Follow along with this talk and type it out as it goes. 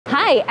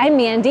Hi, I'm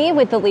Mandy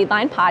with the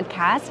Leadline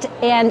podcast,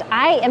 and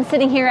I am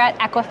sitting here at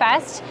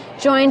Equifest,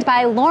 joined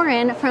by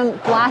Lauren from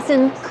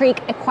Blossom Creek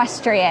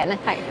Equestrian.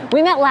 Hi.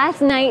 We met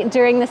last night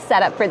during the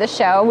setup for the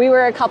show. We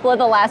were a couple of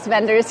the last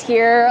vendors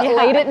here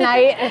late at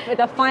night for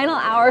the final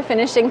hour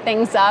finishing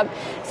things up.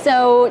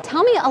 So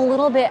tell me a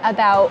little bit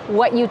about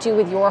what you do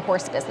with your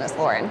horse business,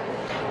 Lauren.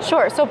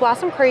 Sure. So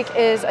Blossom Creek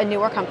is a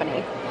newer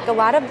company. A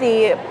lot of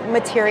the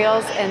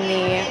materials and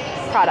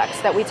the products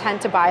that we tend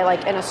to buy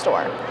like in a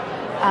store,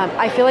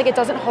 I feel like it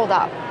doesn't hold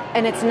up.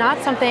 And it's not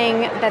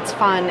something that's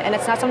fun, and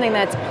it's not something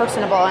that's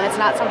personable, and it's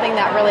not something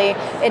that really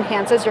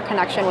enhances your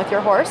connection with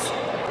your horse.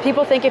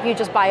 People think if you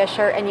just buy a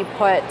shirt and you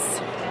put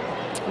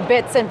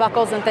bits and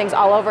buckles and things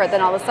all over it, then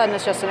all of a sudden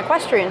it's just an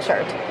equestrian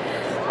shirt.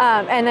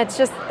 And it's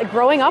just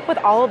growing up with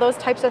all of those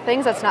types of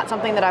things, that's not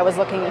something that I was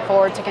looking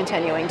forward to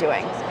continuing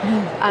doing.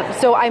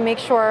 So I make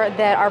sure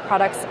that our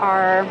products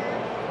are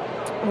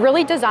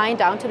really designed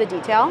down to the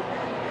detail.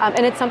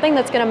 And it's something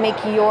that's going to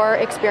make your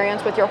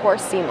experience with your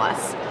horse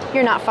seamless.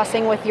 You're not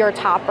fussing with your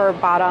top or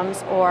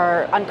bottoms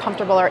or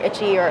uncomfortable or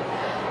itchy. Or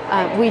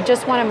we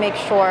just want to make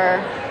sure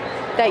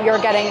that you're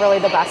getting really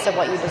the best of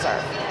what you deserve.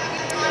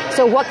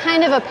 So what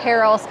kind of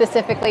apparel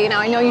specifically? Now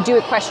I know you do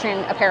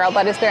equestrian apparel,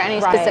 but is there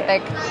any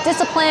specific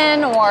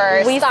discipline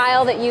or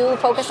style that you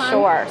focus on?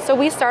 Sure. So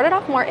we started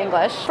off more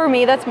English. For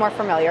me, that's more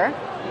familiar.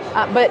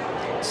 But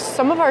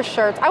some of our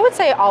shirts, I would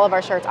say all of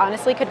our shirts,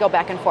 honestly, could go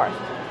back and forth.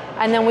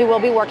 And then we will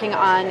be working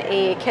on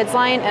a kids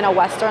line and a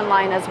Western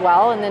line as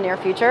well in the near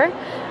future.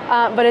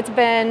 But it's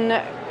been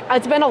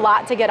a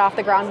lot to get off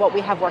the ground what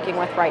we have working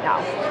with right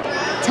now.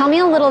 Tell me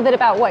a little bit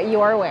about what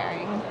you're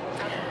wearing.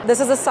 This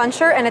is a sun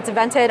shirt, and it's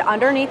vented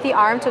underneath the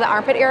arm to the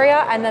armpit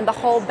area, and then the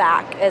whole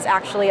back is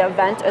actually a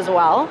vent as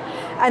well.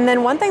 And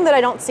then one thing that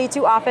I don't see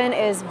too often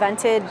is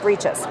vented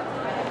breeches.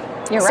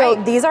 You're right.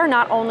 So these are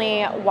not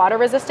only water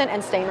resistant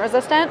and stain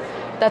resistant.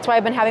 That's why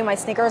I've been having my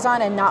sneakers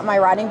on and not my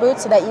riding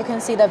boots, so that you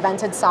can see the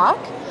vented sock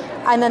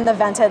and then the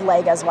vented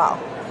leg as well.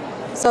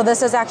 So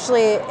this is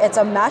actually, it's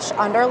a mesh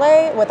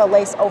underlay with a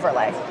lace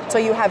overlay. So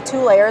you have 2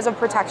 layers of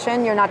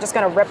protection. You're not just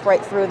going to rip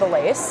right through the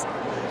lace,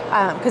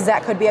 because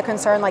that could be a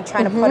concern, like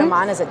trying to put them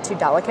on. Is it too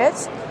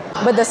delicate?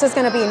 But this is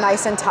going to be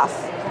nice and tough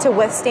to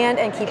withstand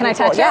and keep you cool. Can I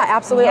touch it? Yeah,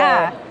 absolutely.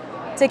 Yeah.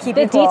 To keep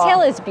you cool. The detail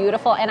is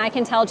beautiful, and I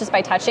can tell just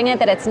by touching it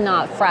that it's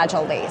not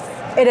fragile lace.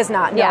 It is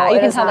not. No, yeah, you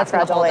can tell that's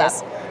that's fragile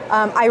lace.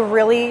 I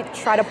really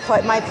try to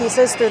put my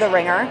pieces through the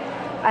ringer,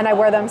 and I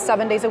wear them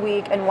 7 days a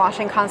week and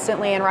washing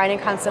constantly and riding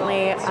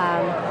constantly.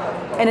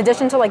 In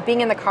addition to like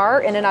being in the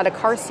car, in and out of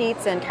car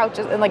seats and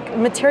couches and like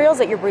materials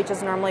that your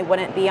breeches normally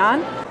wouldn't be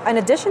on. In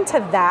addition to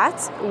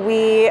that,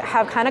 we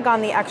have kind of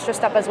gone the extra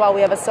step as well.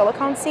 We have a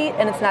silicone seat,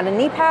 and it's not a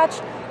knee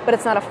patch, but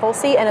it's not a full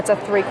seat, and it's a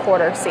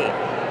 3/4 seat.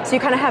 So you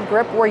kind of have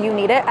grip where you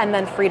need it, and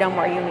then freedom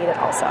where you need it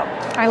also.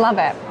 I love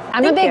it.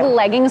 I'm a big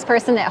leggings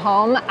person at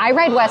home. I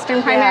ride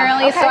Western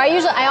primarily, so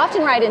I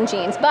often ride in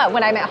jeans, but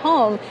when I'm at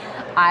home,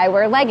 I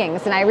wear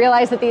leggings, and I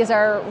realize that these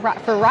are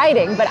for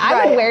riding, but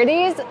I would wear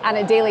these on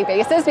a daily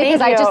basis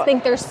because I just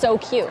think they're so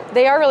cute.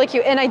 They are really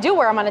cute, and I do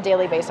wear them on a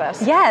daily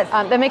basis. Yes.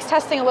 That makes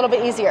testing a little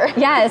bit easier.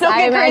 Yes,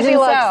 I imagine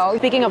so.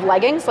 Speaking of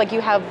leggings, like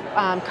you have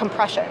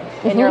compression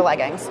in your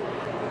leggings.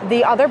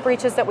 The other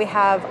breeches that we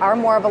have are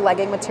more of a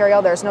legging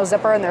material. There's no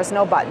zipper and there's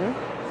no button.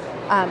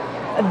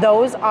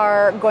 Those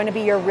are going to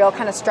be your real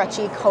kind of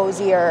stretchy,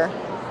 cozier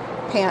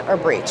pant or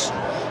breech.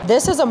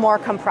 This is a more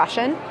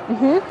compression.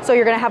 So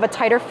you're going to have a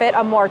tighter fit,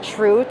 a more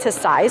true to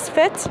size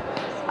fit.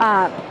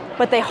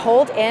 But they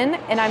hold in,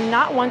 and I'm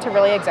not one to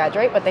really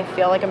exaggerate, but they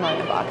feel like $1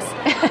 million.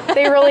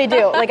 They really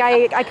do. Like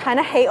I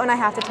kind of hate when I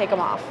have to take them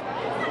off.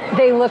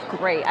 They look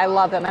great. I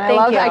love them.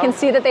 And I can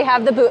see that they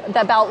have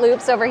the belt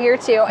loops over here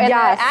too. And the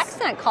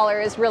accent color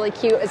is really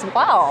cute as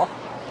well.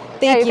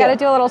 Thank you. You got to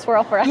do a little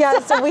swirl for us. Yeah,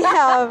 so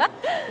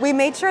we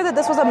made sure that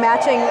this was a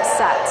matching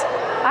set.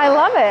 I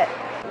love it.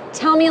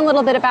 Tell me a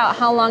little bit about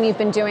how long you've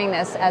been doing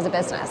this as a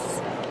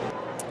business.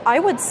 I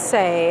would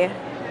say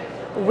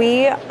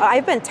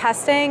I've been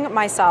testing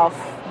myself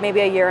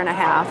maybe 1.5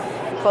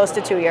 years, close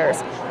to 2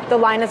 years. The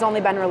line has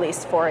only been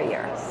released for 1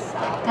 year.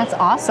 That's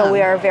awesome. So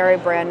we are very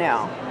brand new.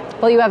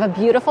 Well, you have a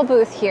beautiful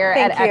booth here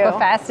at Thank you.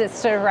 Equifest. It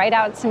stood right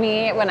out to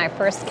me when I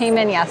first came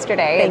in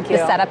yesterday. Thank you.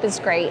 The setup is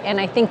great, and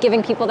I think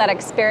giving people that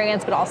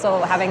experience, but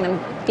also having them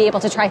be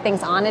able to try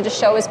things on at a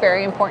show is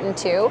very important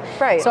too.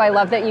 Right. So I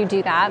love that you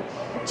do that.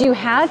 Do you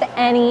have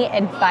any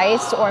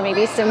advice or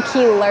maybe some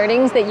key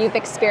learnings that you've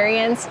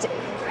experienced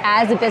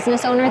as a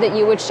business owner that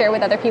you would share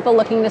with other people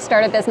looking to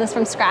start a business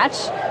from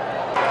scratch?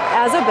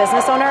 As a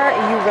business owner,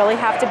 you really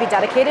have to be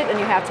dedicated, and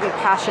you have to be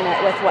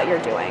passionate with what you're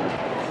doing,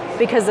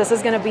 because this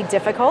is going to be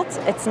difficult.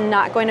 It's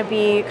not going to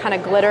be kind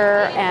of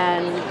glitter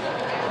and,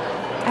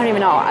 I don't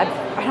even know, I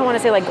don't want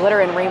to say like glitter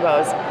and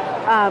rainbows,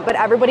 but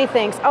everybody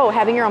thinks, oh,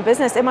 having your own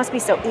business, it must be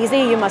so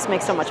easy, you must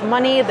make so much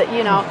money that,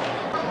 you know,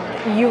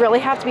 you really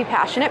have to be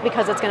passionate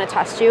because it's going to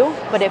test you.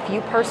 But if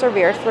you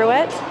persevere through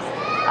it,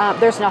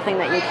 there's nothing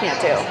that you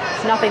can't do,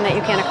 nothing that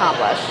you can't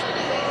accomplish.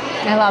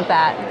 I love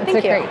that. It's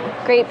Thank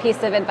you. Great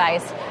piece of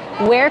advice.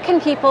 where can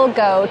people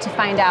go to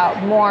find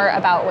out more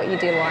about what you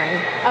do,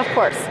 Lauren? Of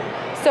course.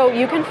 So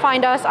you can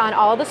find us on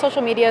all the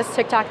social medias,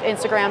 TikTok,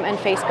 Instagram, and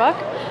Facebook.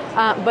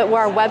 But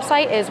our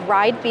website is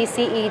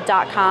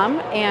ridebce.com,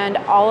 and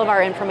all of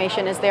our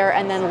information is there,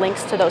 and then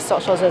links to those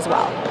socials as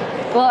well.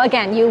 Well,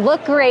 again, you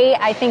look great.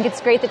 I think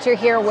it's great that you're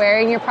here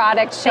wearing your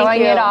product,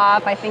 showing it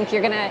off. I think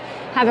you're going to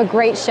have a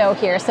great show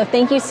here. So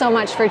thank you so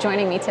much for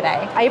joining me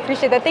today. I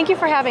appreciate that. Thank you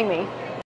for having me.